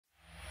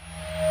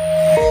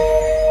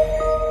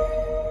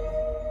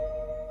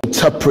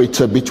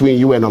interpreter between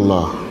you and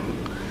Allah,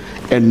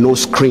 and no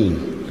screen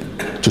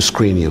to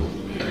screen you.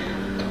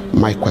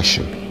 My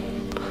question,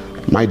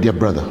 my dear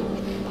brother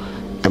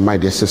and my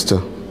dear sister,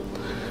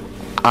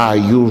 are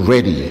you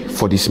ready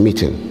for this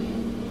meeting?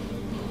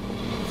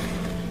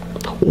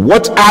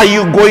 What are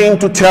you going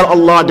to tell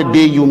Allah the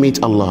day you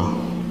meet Allah?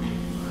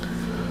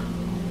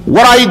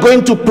 What are you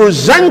going to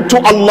present to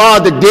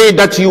Allah the day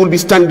that you will be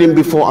standing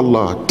before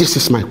Allah? This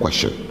is my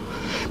question.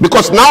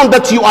 Because now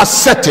that you are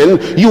certain,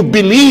 you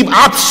believe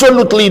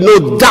absolutely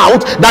no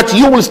doubt that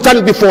you will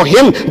stand before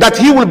Him, that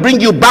He will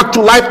bring you back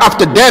to life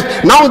after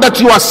death. Now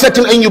that you are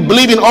certain and you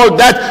believe in all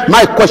that,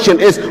 my question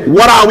is,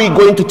 what are we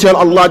going to tell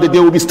Allah the day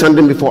we will be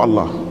standing before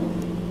Allah?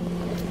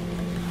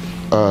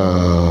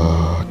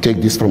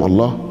 Take this from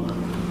Allah.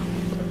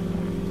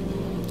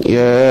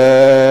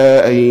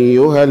 يا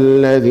أيها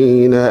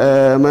الذين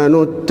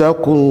آمنوا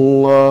اتقوا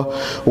الله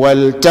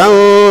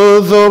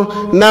ولتنظر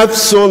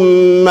نفس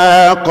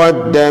ما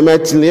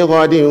قدمت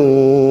لغد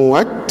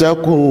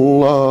واتقوا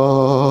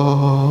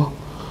الله.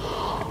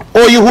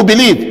 O you who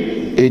believe,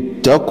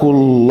 اتقوا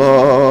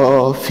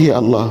الله, fear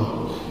Allah.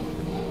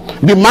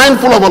 Be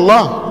mindful of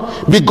Allah.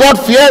 Be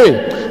God-fearing.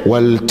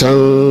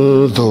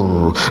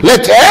 وَلْتَنْظُرْ,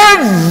 let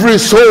every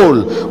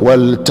soul,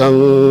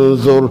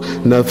 وَلْتَنْظُرْ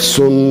نَفْسٌ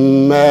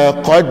مَا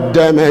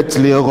قَدَّمَتْ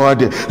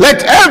لِغَدٍ,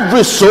 let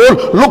every soul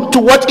look to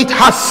what it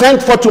has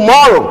sent for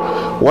tomorrow.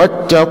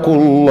 وَاتَّقُوا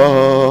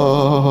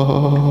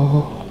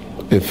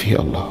اللَّهِ, fear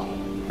Allah.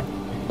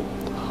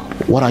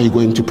 What are you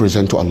going to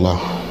present to Allah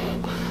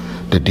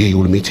the day you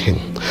will meet Him?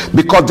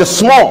 Because the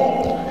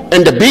small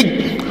and the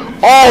big,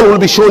 all will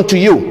be shown to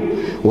you.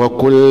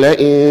 وكل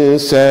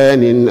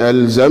إنسان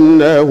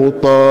ألزمناه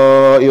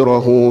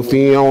طائره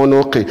في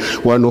عنقه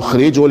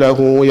ونخرج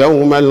له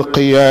يوم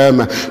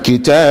القيامة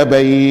كتابا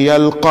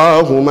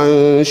يلقاه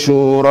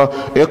منشورا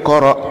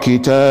اقرأ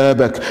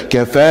كتابك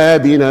كفى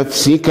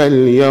بنفسك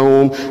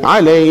اليوم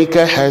عليك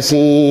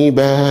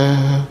حسيبا.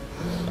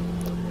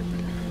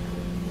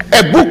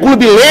 A book will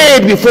be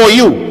laid before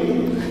you.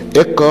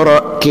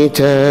 اقرأ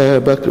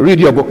كتابك, read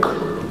your book.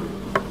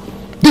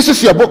 This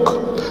is your book.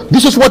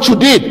 This is what you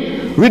did.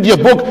 Read your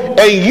book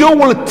and you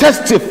will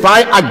testify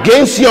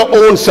against your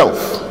own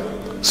self.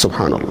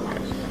 Subhanallah.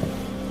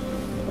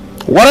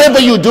 Whatever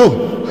you do,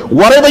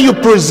 whatever you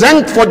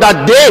present for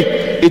that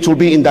day, it will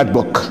be in that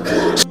book.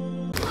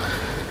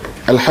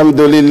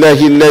 الحمد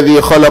لله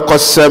الذي خلق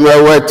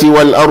السماوات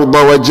والأرض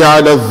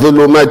وجعل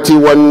الظلمات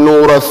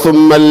والنور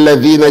ثم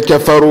الذين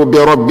كفروا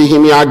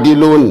بربهم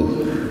يعدلون.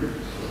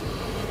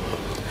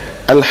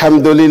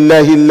 الحمد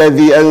لله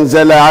الذي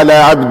أنزل على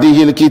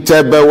عبده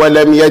الكتاب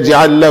ولم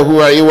يجعل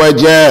له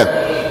عوجا.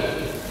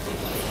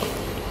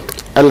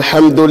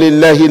 الحمد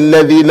لله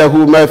الذي له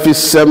ما في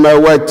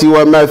السماوات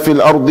وما في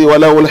الأرض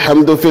وله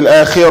الحمد في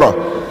الآخرة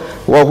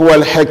وهو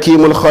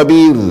الحكيم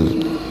الخبير.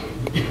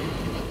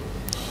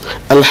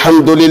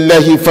 الحمد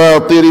لله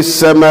فاطر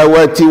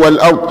السماوات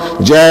والأرض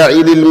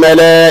جاعل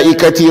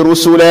الملائكة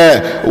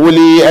رسلا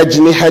أولي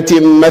أجنحة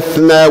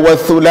مثنى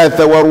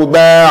وثلاث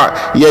ورباع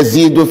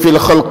يزيد في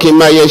الخلق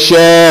ما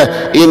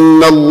يشاء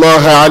إن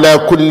الله على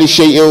كل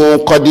شيء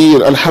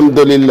قدير. الحمد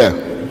لله.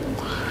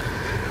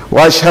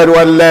 وأشهد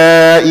أن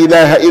لا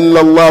إله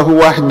إلا الله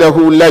وحده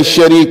لا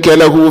شريك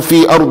له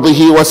في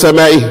أرضه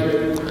وسمائه.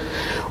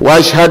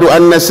 وأشهد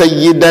أن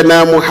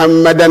سيدنا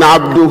محمدا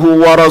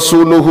عبده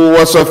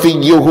ورسوله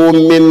وصفيه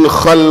من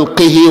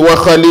خلقه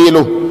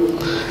وخليله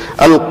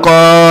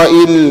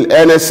القائل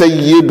أنا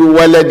سيد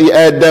ولد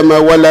آدم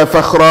ولا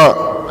فخرا.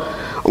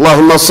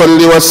 اللهم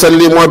صل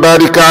وسلم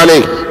وبارك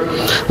عليه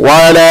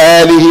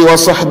وعلى آله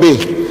وصحبه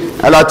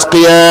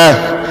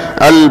الأتقياء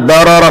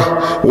البررة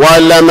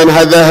وعلى من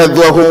هدى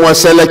هدوهم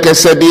وسلك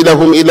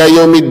سبيلهم إلى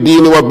يوم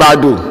الدين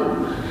وبعد.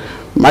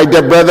 My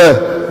dear brother,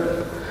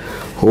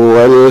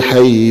 هو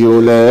الحي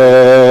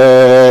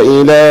لا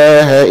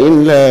إله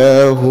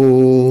إلا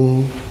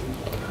هو.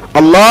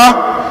 Allah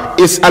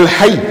is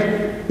Al-Hayy,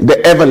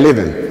 the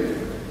ever-living.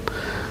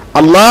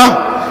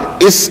 Allah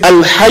is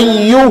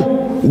Al-Hayy,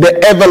 the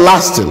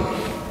everlasting.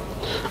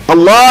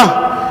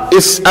 Allah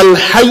is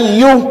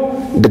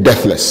Al-Hayy, the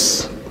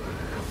deathless.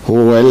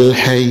 هو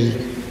الحي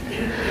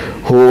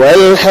هو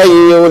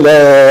الحي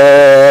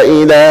لا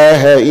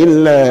إله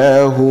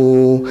إلا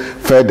هو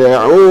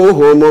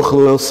فدعوه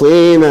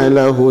مخلصين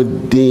له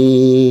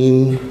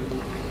الدين.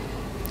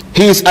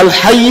 He is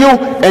Al-Hayy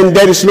and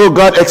there is no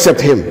God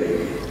except Him.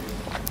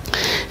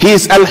 He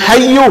is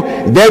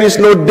Al-Hayy, there is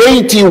no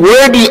deity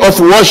worthy of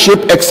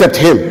worship except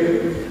Him.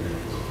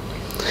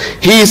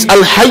 He is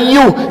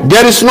Al-Hayy,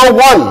 there is no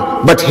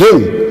one but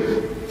Him.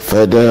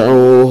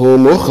 فدعوه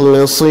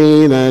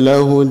مخلصين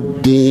له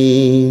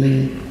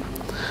الدين.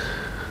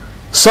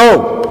 So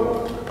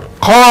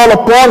call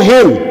upon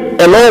Him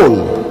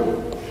alone,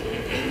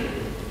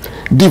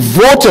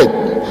 devoted,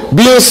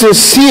 being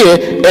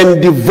sincere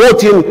and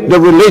devoting the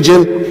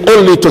religion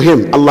only to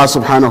Him, Allah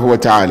subhanahu wa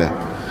ta'ala.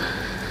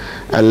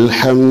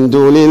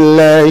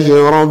 Alhamdulillahi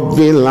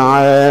Rabbil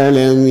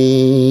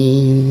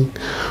Alameen.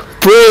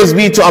 Praise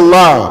be to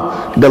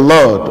Allah, the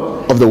Lord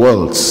of the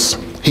worlds.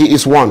 He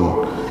is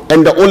one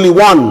and the only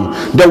one,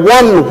 the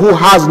one who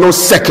has no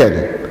second,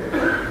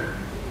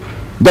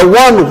 the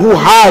one who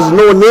has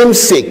no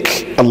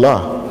namesake,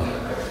 Allah.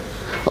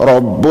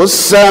 رب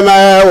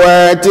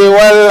السماوات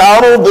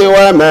والأرض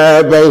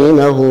وما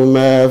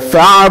بينهما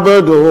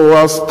فاعبده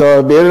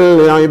واصطبر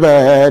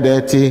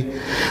لعبادته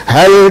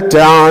هل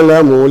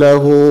تعلم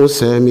له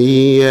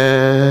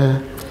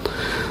سميا.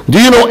 Do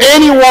you know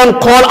anyone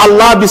called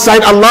Allah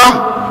beside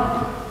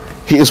Allah?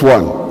 He is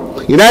one.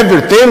 In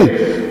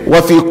everything,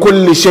 وَفِي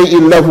كُلِّ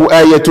شَيْءٍ لَهُ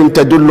آيَةٌ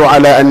تَدُلُّ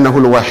عَلَىٰ أَنَّهُ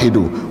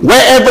الْوَاحِدُ.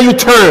 Wherever you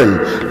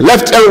turn,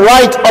 left and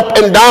right, up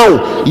and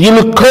down, you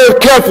look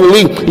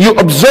carefully, you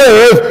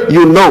observe,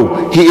 you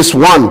know He is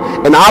one.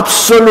 And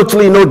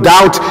absolutely no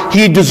doubt,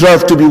 He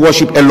deserves to be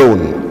worshipped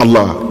alone.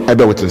 Allah, I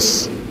bear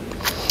witness.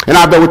 And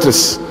I bear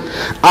witness.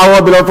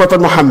 Our beloved Prophet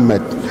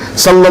Muhammad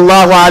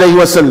sallallahu alayhi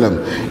wa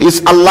sallam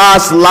is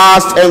Allah's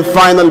last and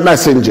final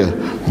messenger.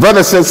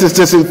 Brothers and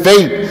sisters in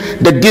faith,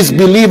 the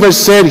disbelievers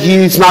said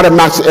he is not a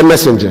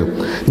messenger.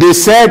 They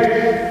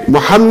said,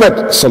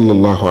 Muhammad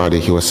sallallahu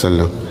alayhi wa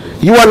sallam,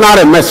 you are not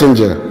a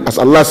messenger. As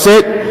Allah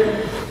said,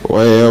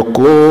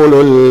 وَيَقُولُ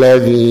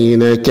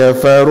الَّذِينَ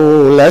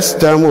كَفَرُوا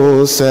لَسْتَ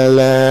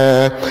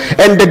مُرْسَلًا.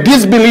 And the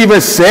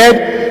disbelievers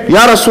said,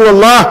 Ya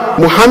Rasulullah,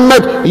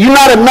 Muhammad, you are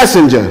not a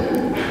messenger.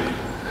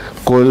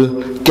 قُلْ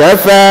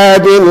كَفَى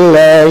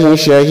بِاللَّهِ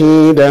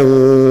شَهِيدًا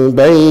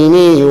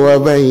بَيْنِي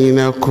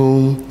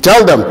وَبَيْنَكُمْ.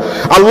 Tell them,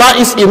 Allah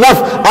is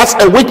enough as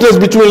a witness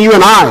between you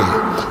and I.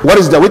 What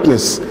is the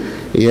witness?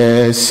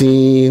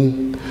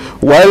 يَاسِينَ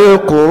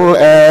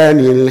وَالْقُرْآنِ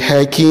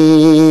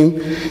الْحَكِيمِ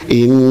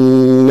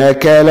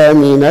إِنَّكَ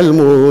لَمِنَ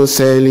الْمُرْسَلِينَ.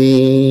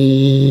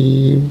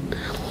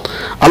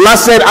 Allah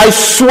said, I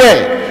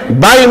swear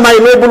by my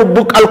noble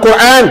book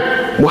Al-Quran,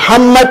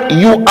 Muhammad,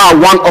 you are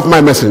one of my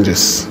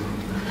messengers.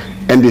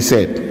 And they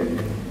said,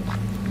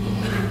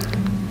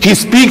 he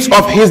speaks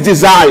of his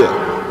desire.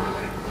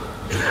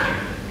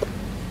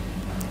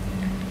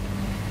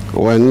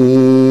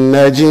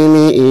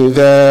 وَالنَّجْمِ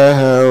إِذَا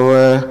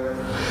هَوَى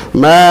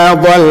مَا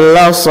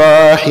ضَلَّ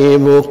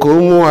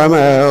صَاحِبُكُمْ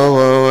وَمَا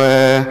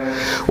غَوَى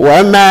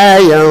وَمَا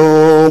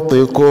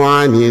يَنطِقُ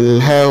عَنِ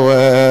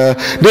الْهَوَى.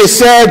 They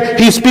said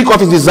he speaks of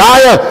his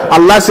desire.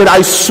 Allah said,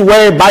 I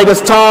swear by the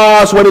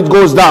stars when it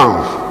goes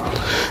down.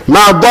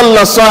 مَا ضَلَّ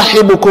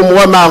صَاحِبُكُمْ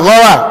وَمَا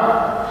غَوَى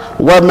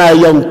وَمَا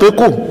يَنطِقُ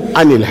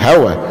عَنِ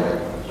الْهَوَى.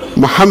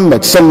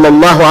 Muhammad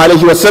sallallahu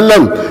alayhi wa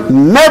sallam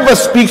never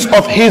speaks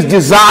of his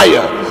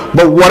desire,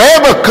 but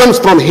whatever comes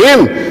from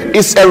him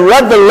is a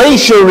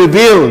revelation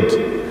revealed.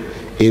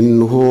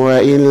 إِنْ هُوَ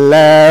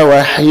إِلَّا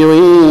وَحْيٌ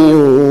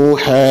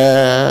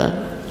يُوحَى.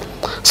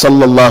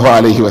 Sallallahu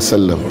alayhi wa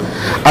sallam.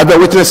 Other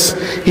witness,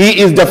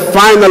 he is the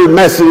final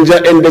messenger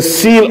and the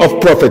seal of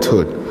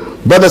prophethood.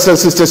 Brothers and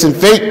sisters in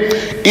faith,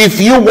 if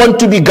you want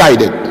to be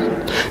guided,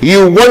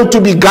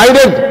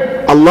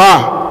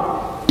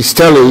 Allah is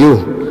telling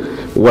you,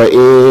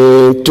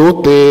 وَإِن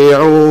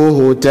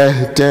تُطِيعُوهُ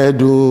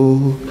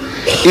تَهْتَدُوا.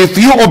 If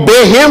you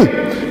obey him,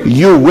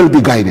 you will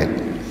be guided.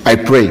 I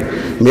pray,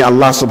 may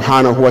Allah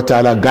subhanahu wa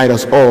ta'ala guide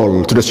us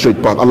all to the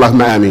straight path.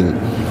 Allahumma ameen.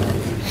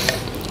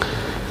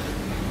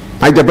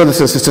 My dear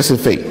brothers and sisters in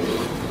faith,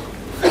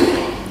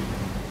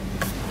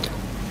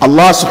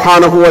 Allah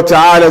subhanahu wa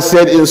ta'ala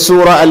said in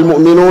Surah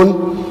Al-Mu'minun,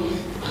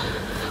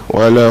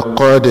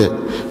 وَلَقَدْ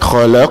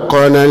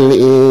خلقنا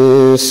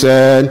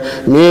الإنسان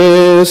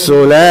من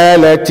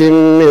سلالة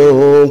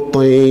من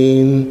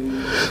طين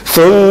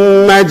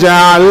ثم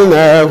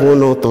جعلناه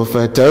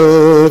نطفة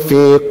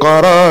في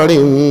قرار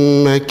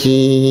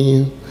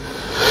مكين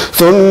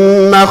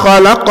ثم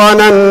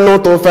خلقنا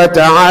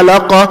النطفة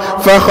علقة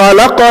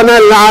فخلقنا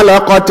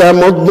العلقة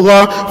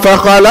مضغة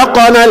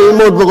فخلقنا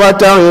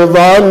المضغة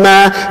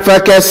عظاما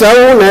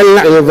فكسونا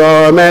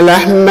العظام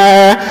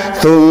لحما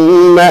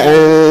ثم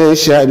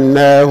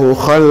أنشأناه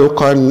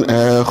خلقا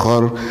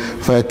آخر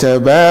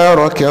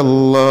فتبارك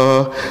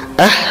الله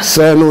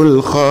أحسن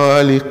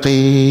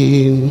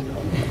الخالقين.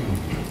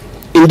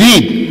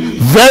 Indeed,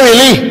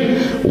 verily,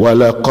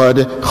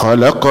 وَلَقَدْ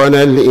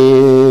خَلَقْنَا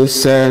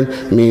الْإِنسَانَ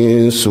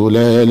مِنْ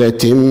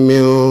سُلَالَةٍ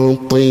مِنْ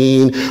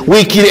طِينٍ.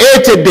 We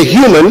created the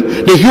human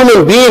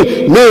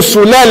being مِنْ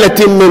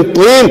سُلَالَةٍ مِنْ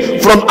طِينٍ,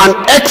 from an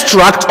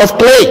extract of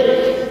clay,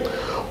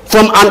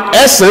 from an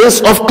essence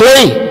of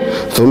clay.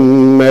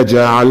 ثُمَّ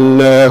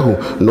جَعَلْنَاهُ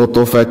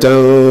نُطْفَةً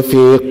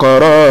فِي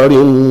قَرَارٍ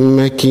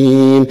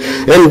مَكِينٍ.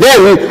 And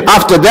then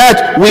after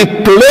that we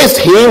placed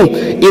him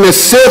in a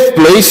safe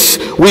place.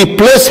 We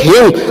placed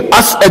him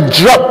as a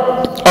drop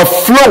of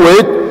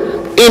fluid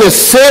in a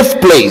safe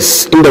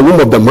place in the womb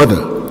of the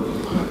mother.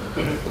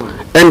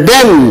 And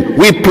then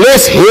we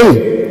place him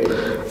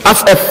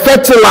as a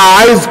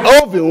fertilized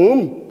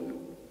ovum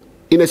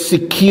in a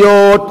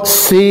secured,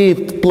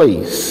 safe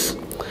place.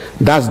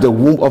 That's the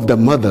womb of the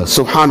mother.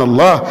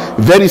 Subhanallah,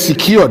 very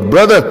secured,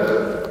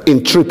 brother,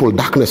 in triple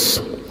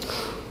darkness.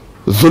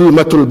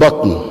 Zulmatul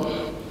batn,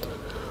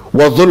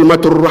 wa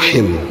zulmatul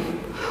rahim,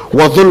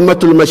 wa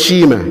zulmatul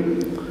mashima.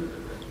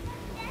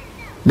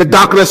 The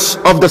darkness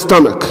of the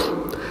stomach,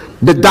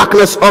 the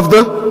darkness of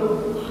the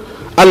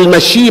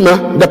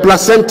al-mashima, the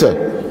placenta,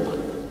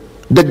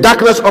 The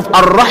darkness of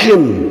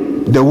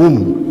Ar-Rahim, the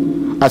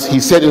womb. As he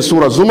said in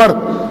Surah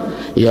Zumar,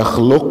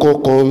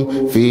 يخلقكم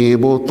في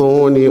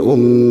بطون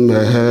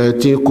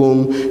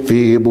أمهاتكم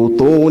في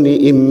بطون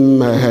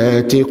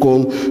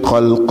أمهاتكم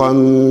خلقا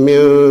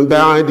من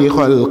بعد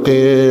خلق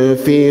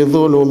في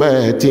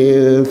ظلمات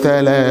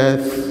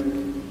ثلاث.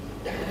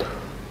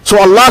 So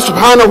Allah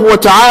subhanahu wa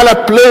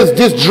ta'ala placed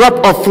this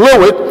drop of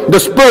fluid, the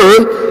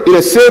sperm, in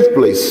a safe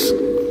place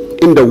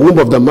in the womb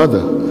of the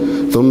mother.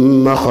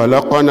 ثم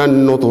خلقنا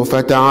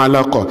النطفة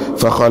علقة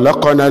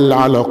فخلقنا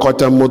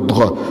العلقة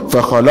مضغة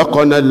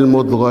فخلقنا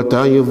المضغة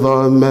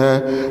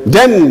عظاما.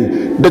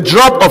 Then the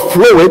drop of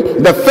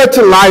fluid, the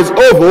fertilized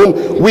ovum,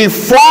 we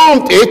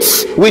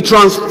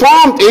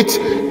transformed it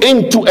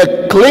into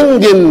a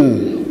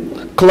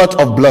clinging clot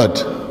of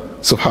blood.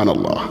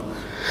 Subhanallah.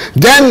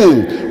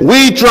 Then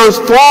we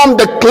transformed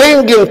the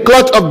clinging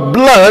clot of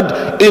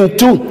blood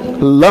into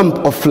lump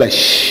of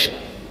flesh.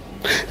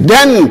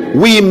 Then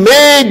we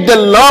made the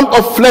lump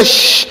of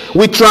flesh,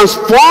 we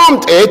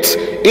transformed it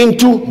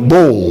into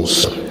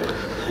bones.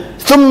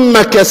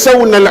 ثم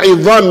كسونا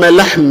العظام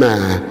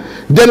لحما.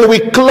 Then we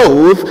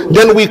clothed,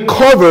 then we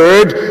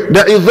covered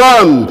the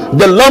idham,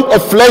 the lump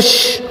of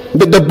flesh,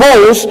 the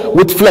bones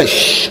with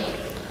flesh.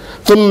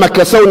 ثم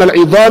كسونا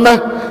العظام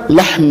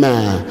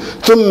لحما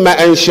ثم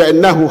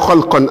أنشأناه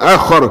خلقا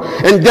آخر.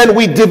 And then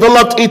we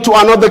developed it to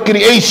another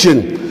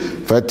creation.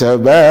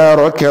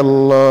 فَتَبَارَكَ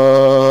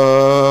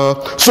اللَّهُ.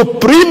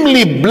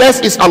 Supremely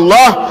blessed is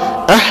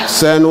Allah,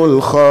 أَحْسَنُ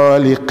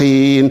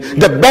الْخَالِقِينَ,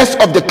 the best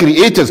of the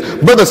creators.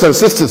 Brothers and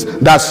sisters,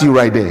 that's you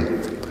right there.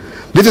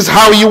 This is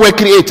how you were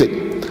created.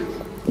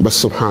 But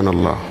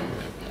subhanallah,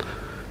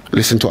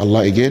 listen to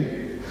Allah again.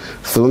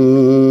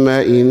 ثُمَّ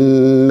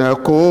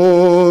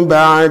إِنَّكُمْ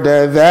بَعْدَ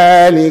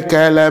ذَلِكَ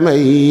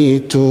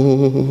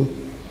لَمَيِّتُونَ.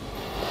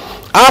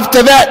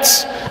 After that,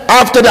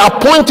 after the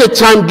appointed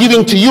time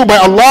given to you by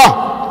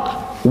Allah,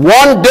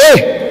 one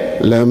day,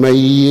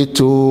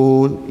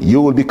 لَمَيِّتُونَ, you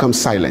will become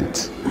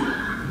silent.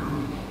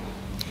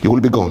 You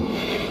will be gone.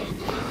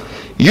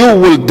 You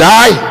will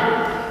die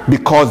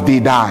because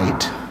they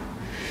died.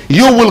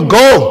 You will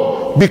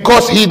go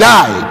because he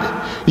died.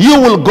 You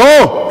will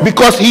go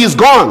because he is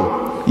gone.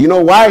 You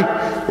know why?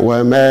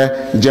 وَمَا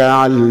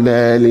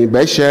جَعَلْنَا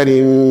لِبَشَرٍ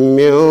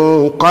مِّن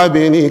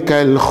قَبْلِكَ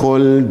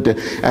الْخُلْدَ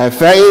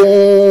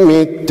أَفَإِن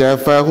مِّتَّ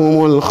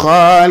فَهُمُ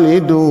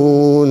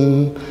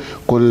الْخَالِدُونَ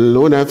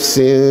كُلُّ نَفْسٍ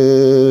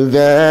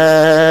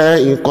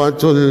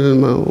ذَائِقَةُ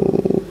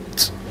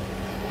الْمَوْتِ.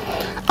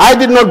 I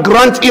did not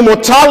grant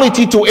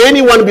immortality to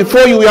anyone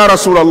before you, Ya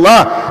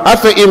Rasulullah.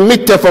 أَفَإِن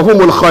مِّتَّ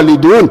فَهُمُ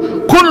الْخَالِدُونَ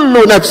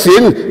كُلُّ نَفْسٍ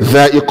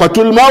ذَائِقَةُ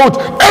الْمَوْتِ.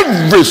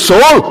 Every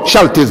soul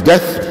shall taste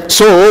death.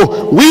 So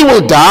we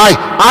will die,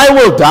 I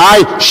will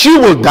die, she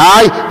will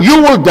die,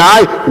 you will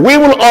die, we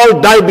will all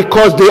die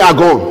because they are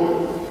gone.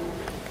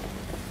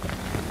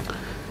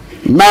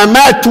 مَا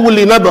مَاتُوا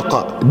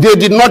لِنَبْقَى. They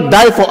did not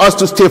die for us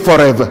to stay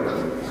forever.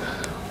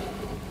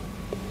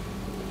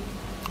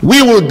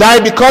 We will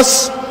die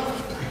because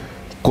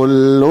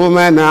كُلُّ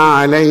مَنْ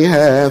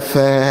عَلَيْهَا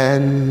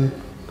فَانٍ.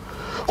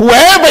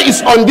 Whoever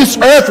is on this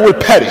earth will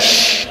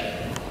perish.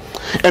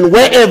 And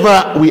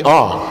wherever we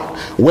are,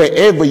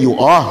 wherever you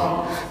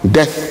are,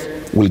 death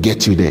will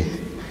get you there.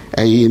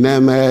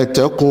 أينما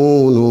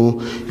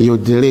تكونوا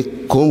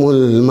يدرككم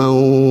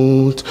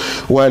الموت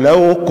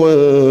ولو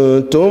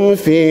كنتم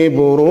في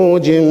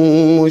بروج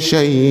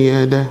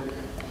مشيدة.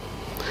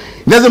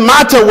 Doesn't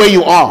matter where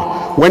you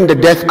are, when the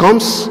death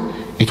comes,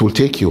 it will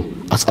take you.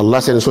 As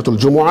Allah said in Surah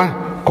Al-Jumu'ah,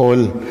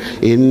 قل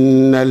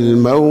إن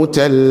الموت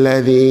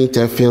الذي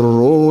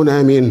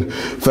تفرون منه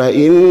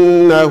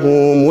فإنه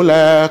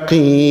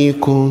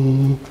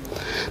ملاقيكم.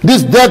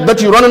 This death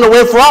that you're running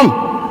away from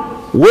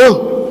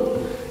will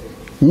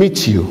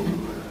meet you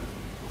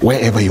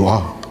wherever you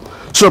are.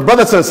 So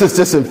brothers and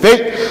sisters in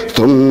faith,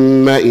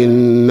 ثم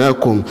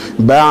إنكم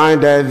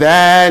بعد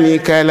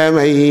ذلك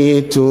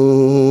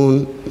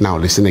لميتون. Now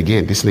listen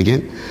again.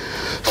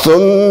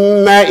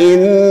 ثم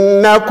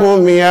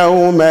إنكم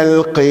يوم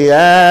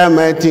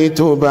القيامة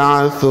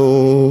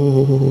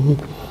تبعثون.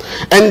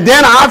 And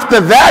then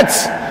after that,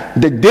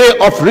 the day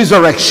of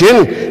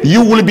resurrection,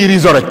 you will be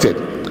resurrected.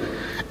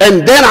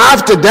 And then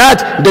after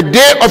that, the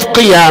day of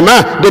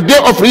Qiyamah, the day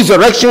of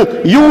resurrection,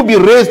 you will be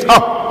raised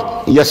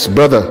up. Yes,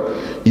 brother,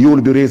 you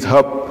will be raised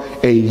up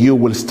and you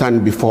will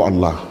stand before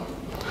Allah.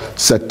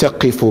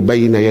 سَتَقِفُ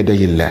بَيْنَ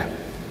يَدَيِ اللَّهِ.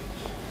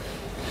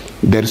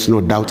 There is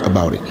no doubt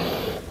about it.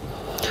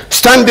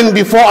 Standing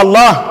before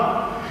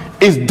Allah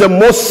is the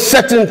most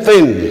certain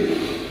thing.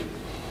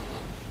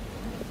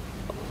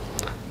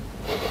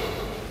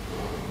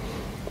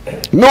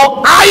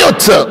 No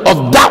iota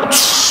of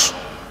doubts.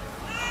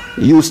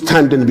 You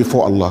standing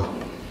before Allah.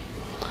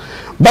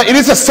 But it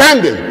is a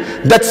standing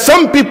that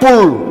some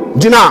people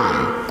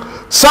deny,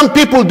 some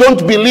people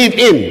don't believe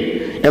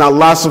in. And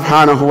Allah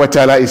subhanahu wa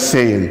ta'ala is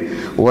saying,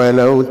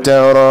 وَلَوْ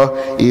تَرَى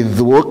إِذْ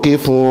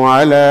وُقِفُوا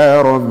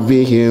عَلَى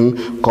رَبِّهِمْ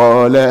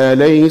قَالَ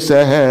أَلَيْسَ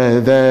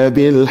هَذَا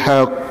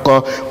بِالْحَقِّ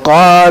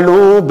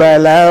قَالُوا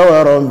بَلَى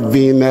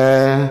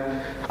وَرَبِّنَا.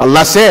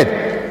 Allah said,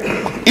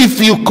 If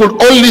you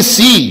could only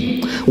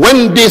see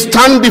when they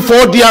stand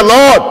before their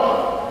Lord,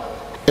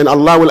 and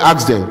Allah will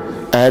ask them,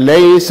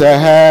 أَلَيْسَ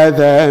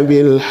هَذَا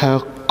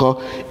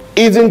بِالْحَقِّ?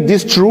 Isn't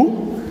this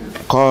true?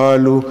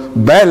 قَالُوا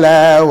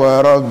بَلَى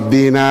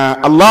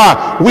وَرَبِّنَا.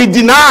 Allah, we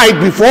denied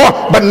before,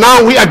 but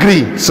now we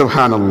agree.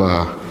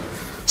 Subhanallah.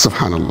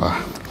 Subhanallah.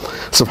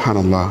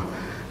 Subhanallah.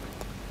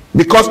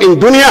 Because in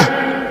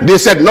dunya, they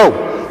said no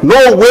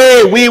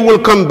way we will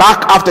come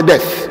back after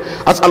death.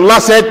 As Allah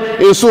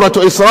said in Surah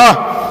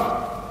Isra,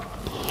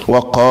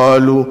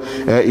 وَقَالُوا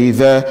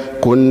إِذَا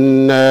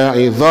كُنَّا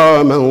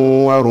عِظَامًا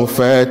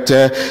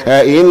وَرُفَاتًا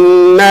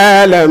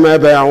أَإِنَّا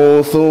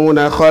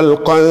لَمَبْعُوثُونَ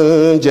خَلْقًا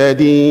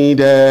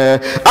جَدِيدًا.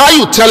 Are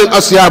you telling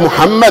us, Ya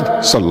Muhammad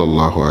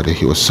sallallahu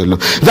alayhi wasallam,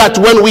 that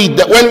when we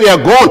are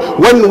gone,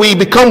 when we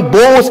become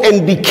bones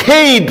and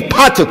decayed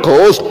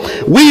particles,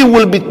 we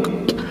will be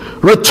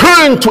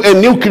returned to a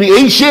new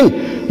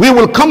creation? We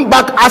will come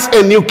back as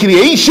a new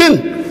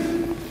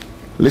creation?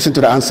 Listen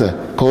to the answer.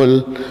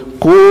 قُلْ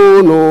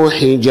كونوا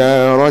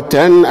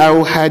حجارة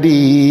أو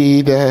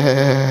حديدا.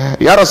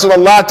 Ya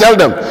Rasulullah, tell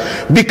them,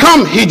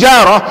 become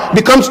hijara,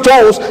 become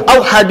stones,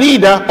 أو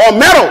حديدا, or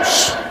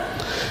metals.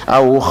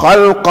 أو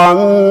خلقا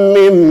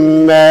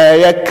مما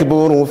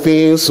يكبر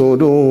في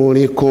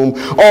صدوركم,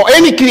 or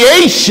any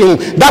creation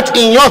that's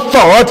in your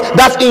thought,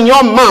 that's in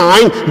your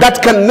mind,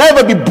 that can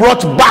never be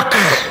brought back.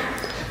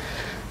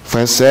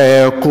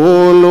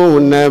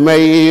 فسيقولون من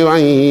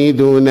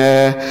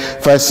يعيدنا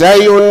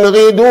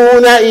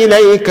فسينغضون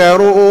إليك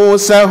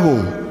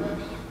رؤوسهم.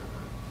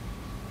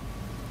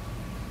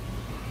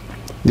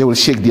 They will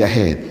shake their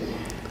head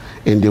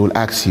and they will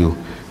ask you,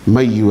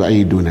 من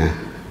يعيدنا,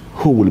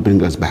 who will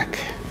bring us back?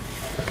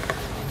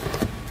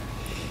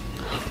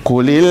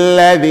 قل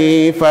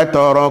الذي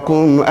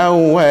فطركم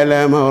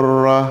أول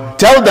مرة.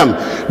 Tell them,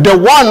 the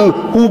one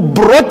who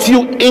brought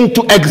you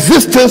into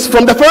existence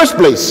from the first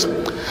place.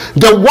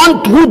 The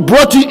one who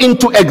brought you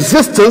into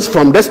existence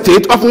from the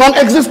state of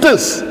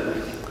non-existence.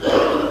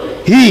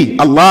 He,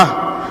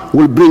 Allah,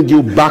 will bring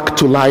you back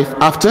to life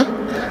after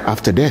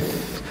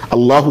death.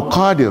 Allahu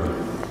Qadir.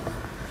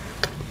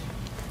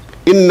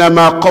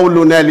 إنما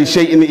قولنا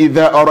لشيء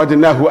إذا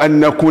أردناه أن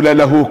نقول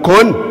له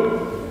كن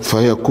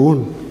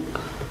فيكون.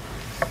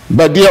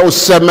 بديع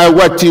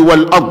السماوات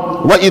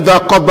والأرض وإذا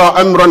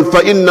قضى أمرا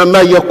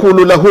فإنما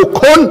يقول له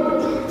كن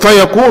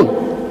فيكون.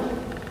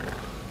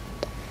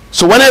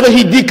 So whenever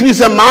he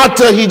decrees a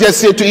matter, he just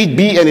said to it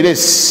be, and it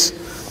is.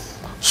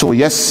 So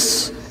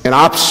yes, and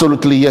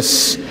absolutely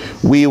yes,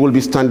 we will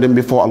be standing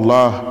before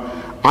Allah.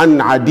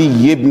 عن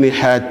عدي بن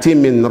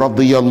حاتم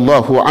رضي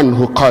الله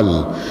عنه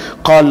قال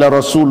قال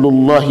رسول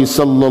الله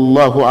صلى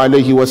الله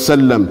عليه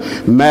وسلم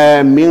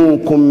ما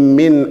منكم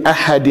من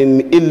أحد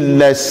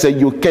إلا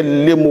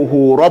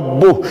سيكلمه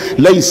ربه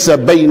ليس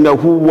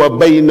بينه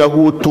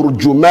وبينه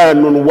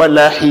ترجمان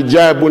ولا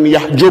حجاب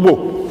يحجبه.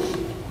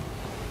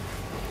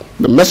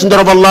 The Messenger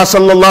of Allah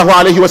sallallahu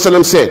alayhi wa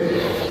sallam said,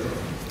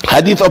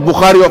 hadith of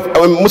Bukhari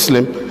of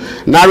Muslim,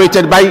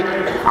 narrated by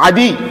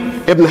Adi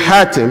ibn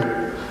Hatim,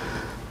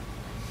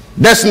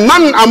 there's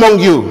none among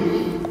you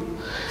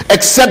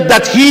except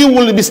that he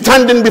will be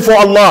standing before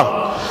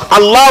Allah.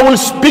 Allah will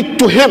speak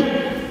to him,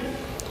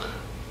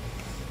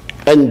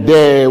 and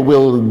there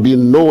will be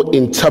no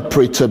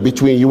interpreter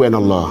between you and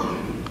Allah,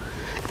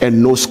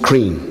 and no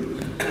screen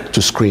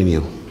to screen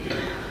you.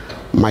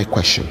 My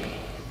question,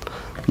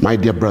 my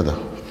dear brother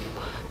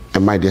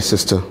and my dear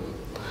sister,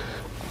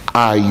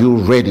 are you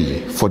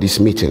ready for this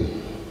meeting?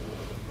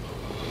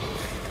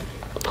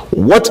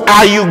 What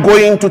are you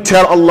going to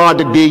tell Allah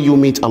the day you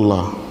meet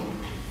Allah?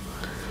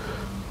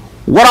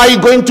 What are you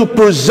going to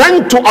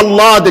present to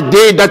Allah the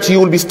day that you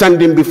will be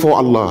standing before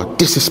Allah?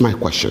 This is my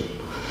question.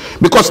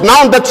 Because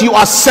now that you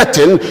are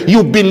certain,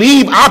 you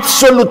believe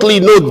absolutely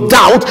no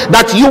doubt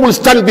that you will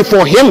stand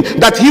before him,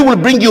 that he will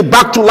bring you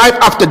back to life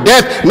after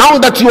death. Now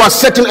that you are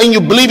certain and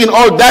you believe in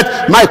all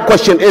that, my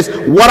question is,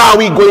 what are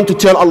we going to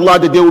tell Allah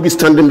the day we'll be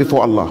standing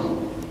before Allah?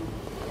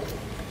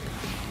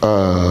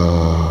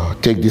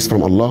 Take this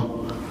from Allah.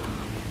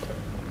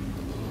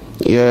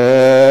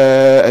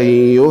 يا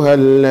أيها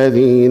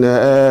الذين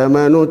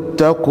آمنوا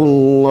اتقوا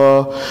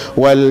الله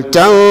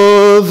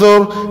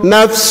ولتنظر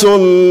نفس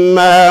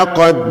ما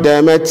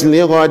قدمت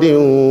لغد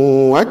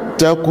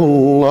واتقوا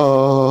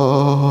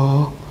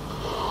الله.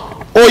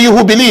 O you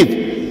who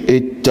believe,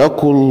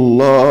 اتقوا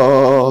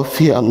الله,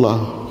 fear Allah.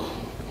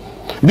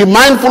 Be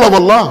mindful of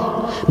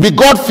Allah. Be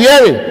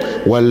God-fearing.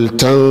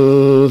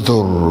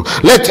 وَلْتَنْظُرْ,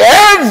 let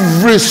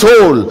every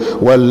soul,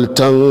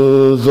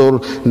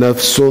 وَلْتَنْظُرْ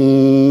نَفْسٌ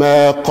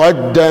مَا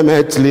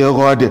قَدَّمَتْ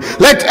لِغَدٍ,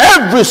 let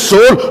every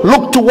soul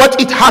look to what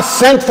it has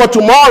sent for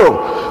tomorrow.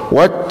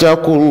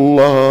 وَاتَّقُوا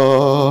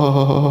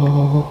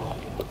اللَّهِ,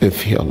 and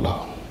fear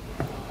Allah.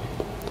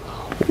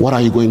 What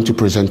are you going to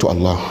present to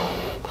Allah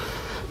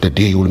the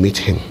day you will meet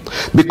him?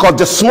 Because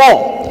the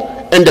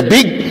small and the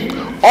big,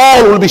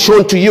 all will be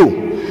shown to you.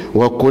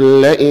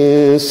 وكل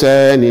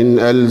إنسان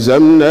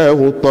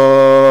ألزمناه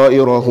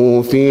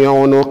طائره في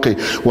عنقه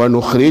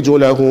ونخرج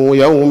له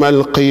يوم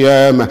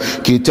القيامة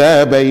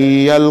كتابا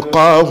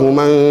يلقاه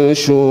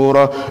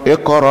منشورا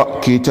اقرأ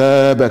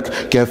كتابك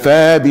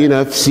كفى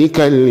بنفسك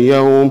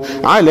اليوم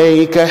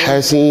عليك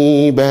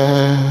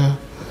حسيبا.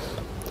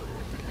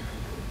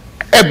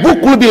 A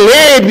book will be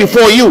laid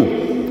before you.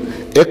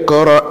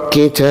 اقرأ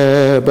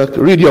كتابك.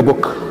 Read your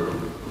book.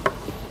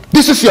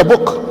 This is your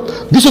book.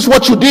 This is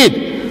what you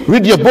did.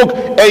 Read your book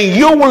and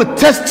you will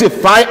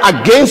testify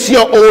against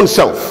your own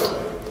self.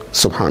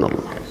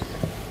 Subhanallah.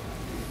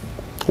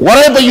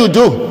 Whatever you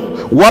do,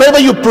 whatever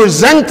you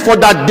present for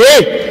that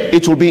day,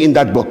 it will be in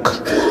that book.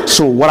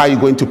 So what are you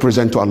going to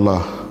present to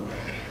Allah?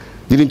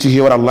 Didn't you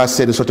hear what Allah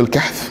said in Surah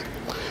Al-Kahf?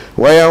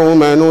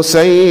 ويوم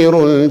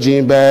نسير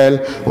الجبال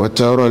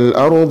وترى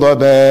الأرض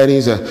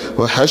بارزة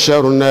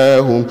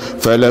وحشرناهم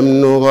فلم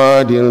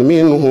نغادر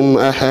منهم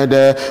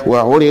أحدا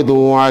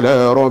وعرضوا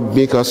على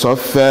ربك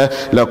صفا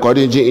لقد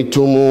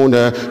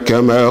جئتمونا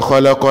كما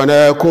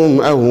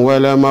خلقناكم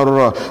أول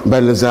مرة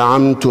بل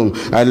زعمتم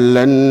أن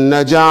لن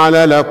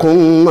نجعل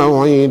لكم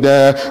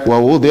موعدا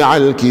ووضع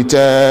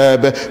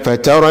الكتاب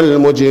فترى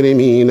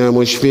المجرمين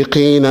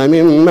مشفقين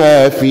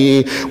مما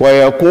فيه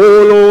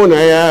ويقولون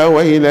يا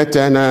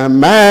ويلتنا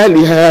ما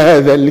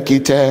لهذا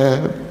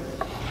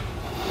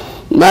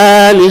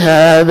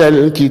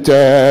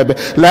الكتاب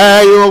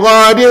لا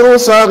يغادر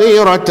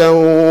صغيرة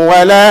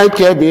ولا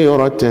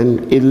كبيرة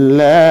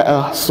إلا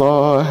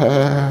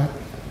أحصاها.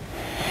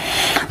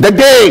 The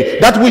day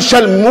that we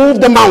shall move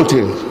the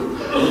mountain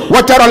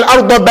وترى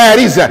الأرض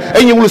بارزة,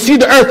 and you will see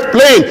the earth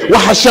plain,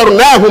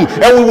 وحشرناهم,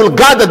 and we will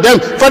gather them,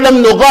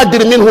 فلم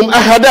نغادر منهم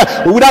أحدا,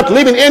 without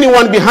leaving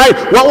anyone behind,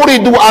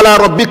 وأريدوا على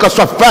ربك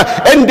صفا,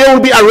 and they will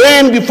be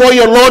arraigned before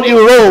your Lord in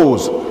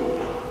rows.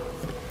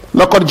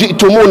 لقد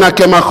جئتمونا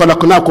كما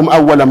خلقناكم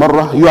أول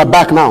مرة, you are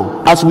back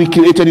now as we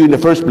created you in the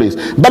first place.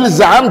 بل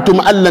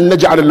زعمتم أن لن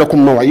نجعل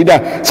لكم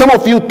موعدا, some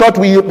of you thought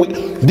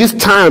this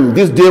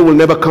day will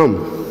never come.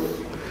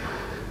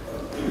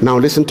 Now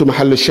listen to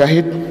محل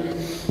الشاهد.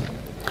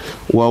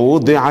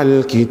 ووضع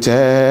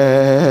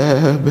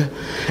الكتاب,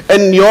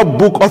 and your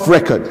book of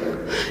record,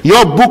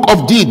 your book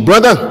of deed,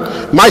 brother,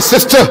 my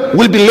sister,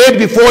 will be laid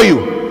before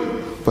you.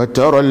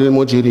 فترى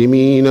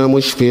المجرمين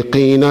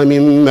مشفقين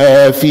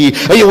مما فيه,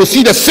 and you will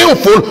see the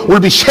sinful will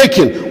be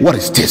shaken. What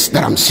is this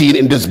that I'm seeing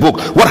in this book?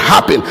 What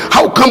happened?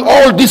 How come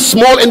all this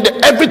small and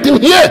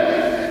everything here?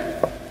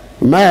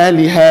 ما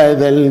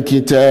لهذا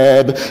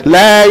الكتاب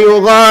لا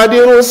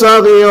يغادر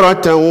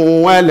صغيرة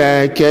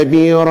ولا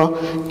كبيرة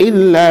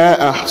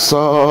إلا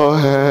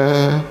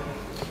أحصاها.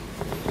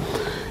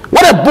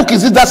 What a book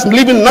is it that's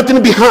leaving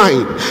nothing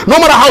behind? No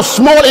matter how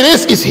small it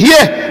is, it's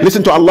here.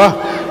 Listen to Allah.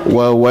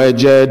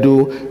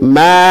 ووجدوا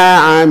ما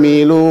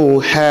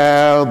عملوا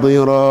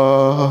حاضرا.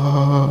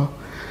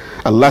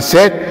 Allah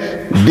said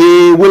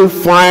they will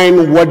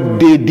find what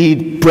they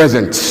did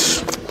present.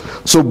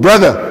 So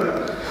brother,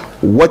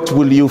 what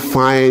will you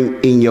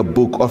find in your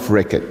book of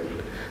record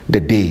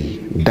the day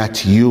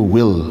that you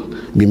will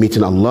be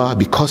meeting Allah?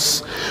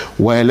 Because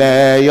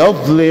وَلَا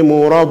يَظْلِمُ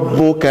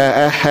رَبُّكَ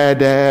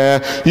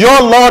أَحَدًا,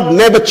 your Lord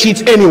never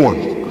cheats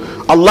anyone.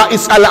 Allah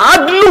is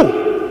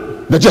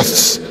al-adlu, the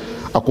just.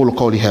 أقول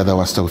قولي هذا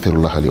وأستغفر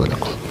الله لي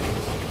ولكم.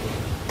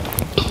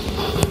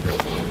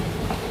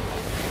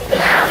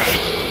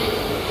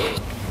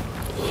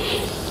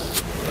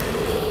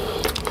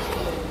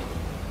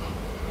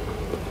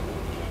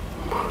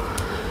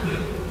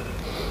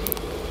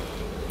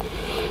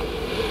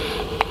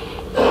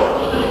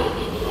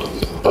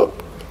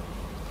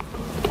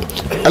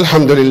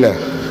 الحمد لله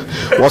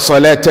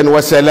وصلاة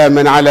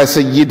وسلاما على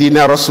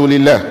سيدنا رسول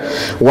الله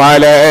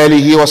وعلى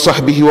آله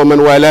وصحبه ومن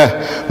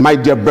والاه. My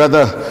dear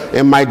brother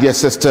and my dear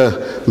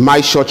sister,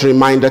 my short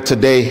reminder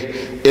today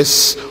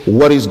is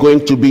what is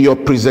going to be your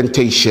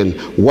presentation.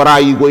 What are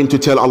you going to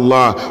tell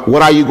Allah?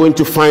 What are you going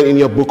to find in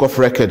your book of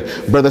record?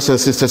 Brothers and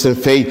sisters in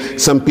faith,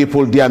 some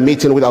people, their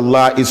meeting with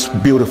Allah is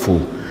beautiful.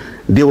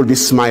 They will be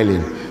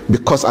smiling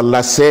because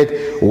Allah said,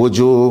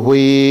 وَجُوهُ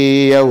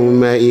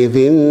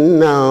يَوْمَئِذٍ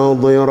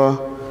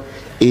نَاظِرَةٌ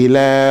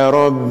إِلَى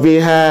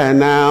رَبِّهَا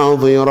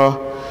نَاظِرَةٌ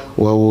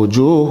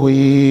وَوُجُوهُ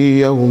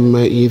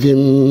يَوْمَئِذٍ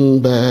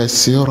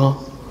بَاسِرَةٌ.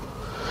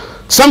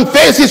 Some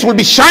faces will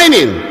be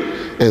shining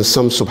and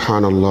some,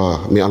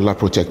 subhanallah, may Allah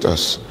protect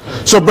us.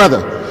 So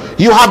brother,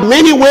 you have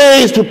many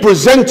ways to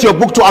present your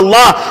book to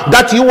Allah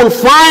that you will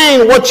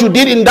find what you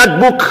did in that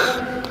book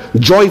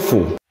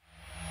joyful.